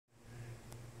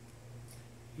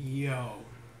Yo.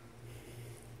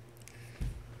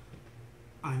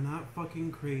 I'm not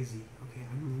fucking crazy. Okay,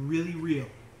 I'm really real.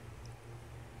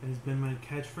 It has been my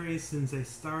catchphrase since I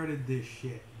started this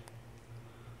shit.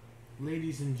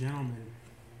 Ladies and gentlemen,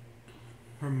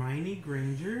 Hermione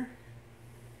Granger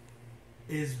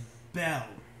is Belle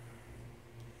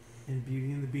in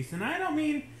Beauty and the Beast. And I don't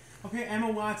mean, okay,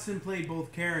 Emma Watson played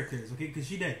both characters, okay, because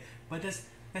she did. But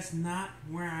that's not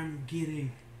where I'm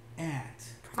getting at.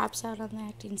 Props out on the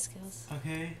acting skills.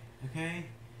 Okay?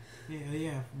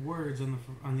 Yeah, words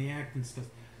on the acting skills.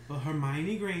 But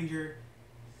Hermione Granger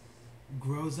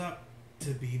grows up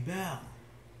to be Belle.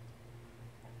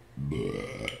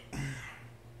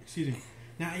 Excuse me.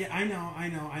 Now, yeah, I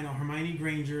know. Hermione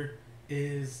Granger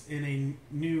is in a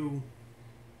new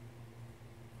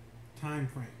time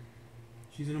frame.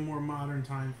 She's in a more modern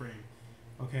time frame.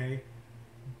 Okay?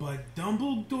 But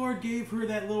Dumbledore gave her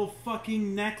that little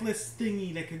fucking necklace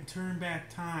thingy that can turn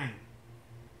back time.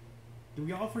 Do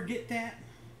we all forget that?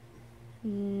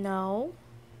 No.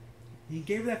 He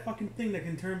gave her that fucking thing that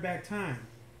can turn back time.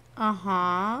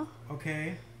 Uh-huh.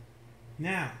 Okay?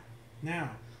 Now,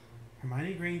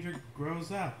 Hermione Granger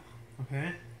grows up.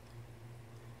 Okay?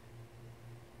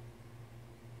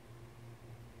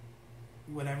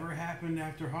 Whatever happened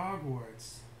after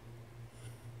Hogwarts,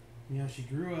 she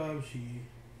grew up, she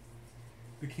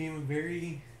became a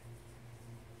very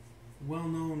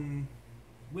well-known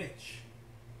witch.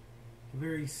 A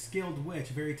very skilled witch,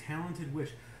 a very talented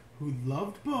witch who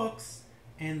loved books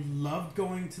and loved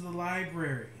going to the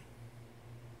library.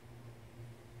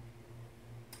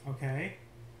 Okay?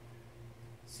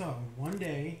 So, one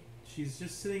day, she's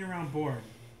just sitting around bored.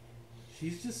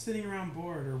 She's just sitting around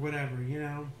bored or whatever,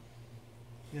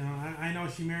 I know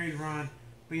she married Ron,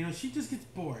 but, she just gets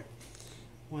bored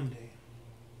one day.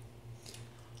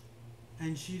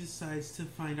 And she decides to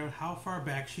find out how far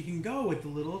back she can go with the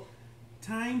little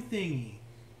time thingy.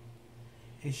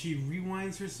 And she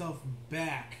rewinds herself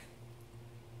back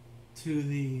to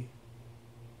the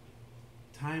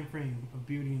time frame of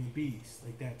Beauty and the Beast.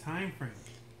 Like that time frame.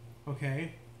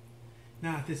 Okay?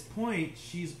 Now at this point,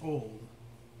 she's old.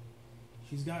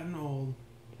 She's gotten old.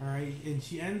 Alright? And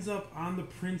she ends up on the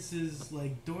prince's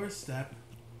doorstep.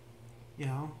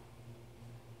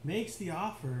 Makes the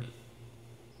offer.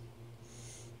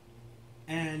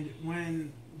 And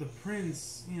when the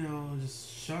prince, just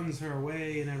shuns her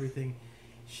away and everything,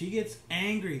 she gets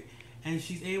angry. And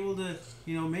she's able to,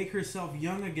 make herself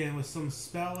young again with some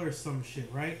spell or some shit,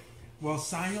 right? While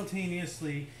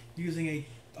simultaneously using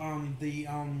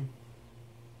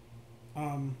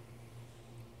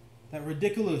that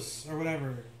ridiculous or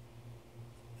whatever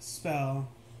spell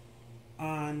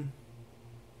on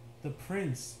the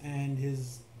prince and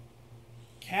his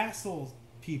castle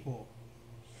people.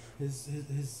 His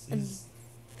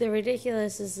The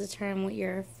ridiculous is the term what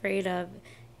you're afraid of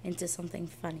into something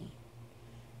funny.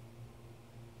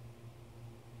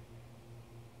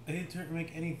 I didn't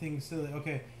make anything silly.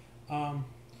 Okay.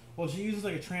 Well, she uses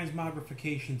a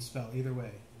transmogrification spell either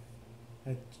way.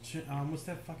 What's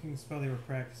that fucking spell they were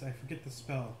practicing? I forget the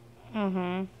spell.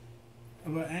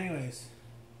 Mm-hmm. But anyways,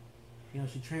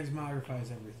 she transmogrifies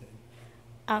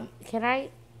everything. Can I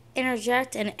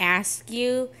interject and ask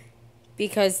you,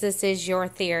 because this is your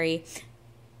theory,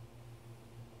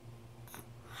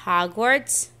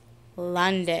 Hogwarts,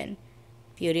 London,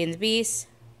 Beauty and the Beast,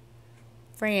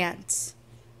 France.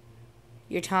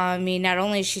 You're telling me not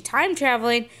only is she time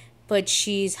traveling, but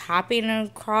she's hopping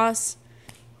across.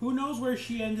 Who knows where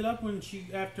she ended up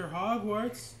after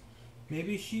Hogwarts?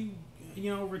 Maybe she,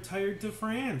 retired to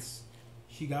France.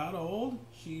 She got old.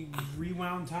 She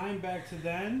rewound time back to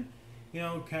then.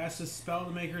 Cast a spell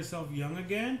to make herself young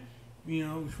again.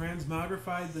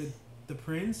 Transmogrified the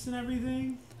prince and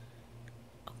everything.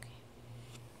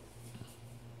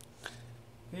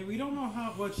 Okay, we don't know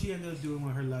what she ended up doing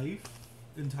with her life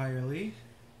entirely.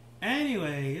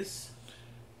 Anyways,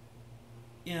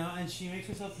 and she makes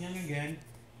herself young again,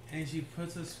 and she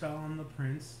puts a spell on the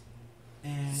prince.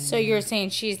 And so you're saying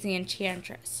she's the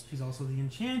enchantress? She's also the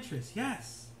enchantress.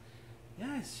 Yes,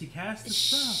 she cast a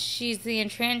spell. She's the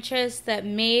enchantress that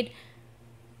made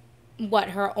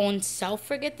her own self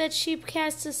forget that she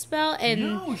cast a spell, and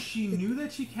no, she knew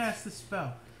that she cast a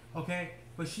spell. Okay.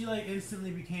 But she instantly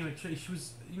became she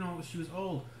was she was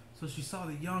old, so she saw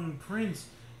the young prince,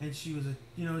 and she was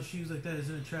that is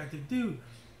an attractive dude,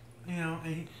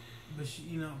 and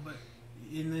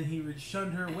then he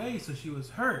shunned her away, so she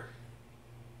was hurt.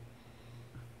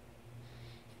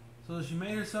 So she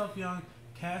made herself young,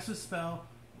 cast a spell,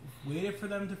 waited for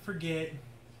them to forget,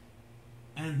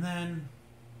 and then.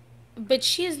 But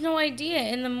she has no idea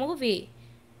in the movie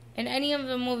in any of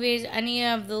the movies, any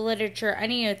of the literature,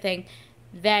 anything,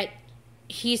 that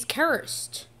he's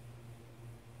cursed.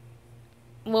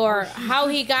 Or how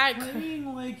he got...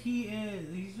 playing like he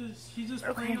is. She's just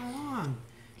playing along.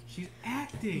 She's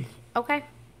acting. Okay,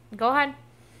 go ahead.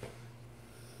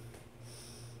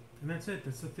 And that's it.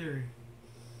 That's the theory.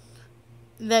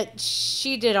 That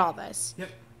she did all this. Yep.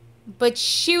 But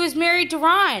she was married to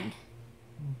Ron.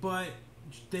 But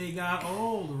they got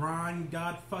old. Ron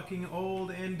got fucking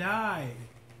old and died.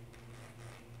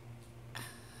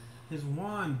 His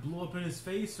wand blew up in his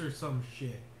face or some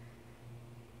shit.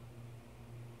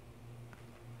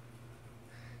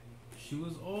 She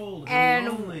was old and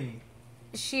lonely.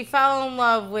 She fell in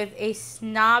love with a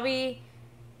snobby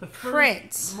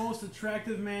prince. The most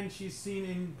attractive man she's seen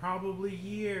in probably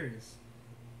years.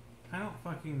 I don't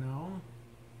fucking know.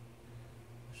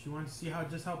 She wanted to see how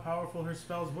powerful her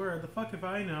spells were. The fuck if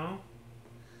I know.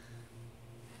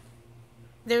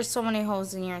 There's so many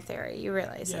holes in your theory. You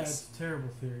realize Yeah, this. it's a terrible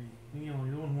theory. You know,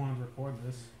 you're the one who wanted to record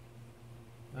this.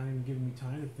 Not even giving me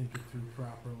time to think it through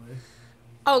properly.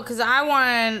 Oh, because I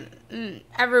want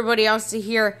everybody else to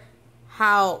hear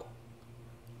how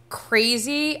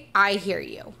crazy I hear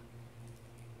you.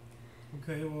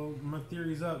 Okay, well, my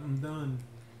theory's up. I'm done.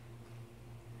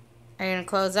 Are you going to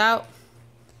close out?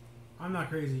 I'm not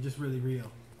crazy, just really real.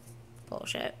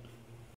 Bullshit.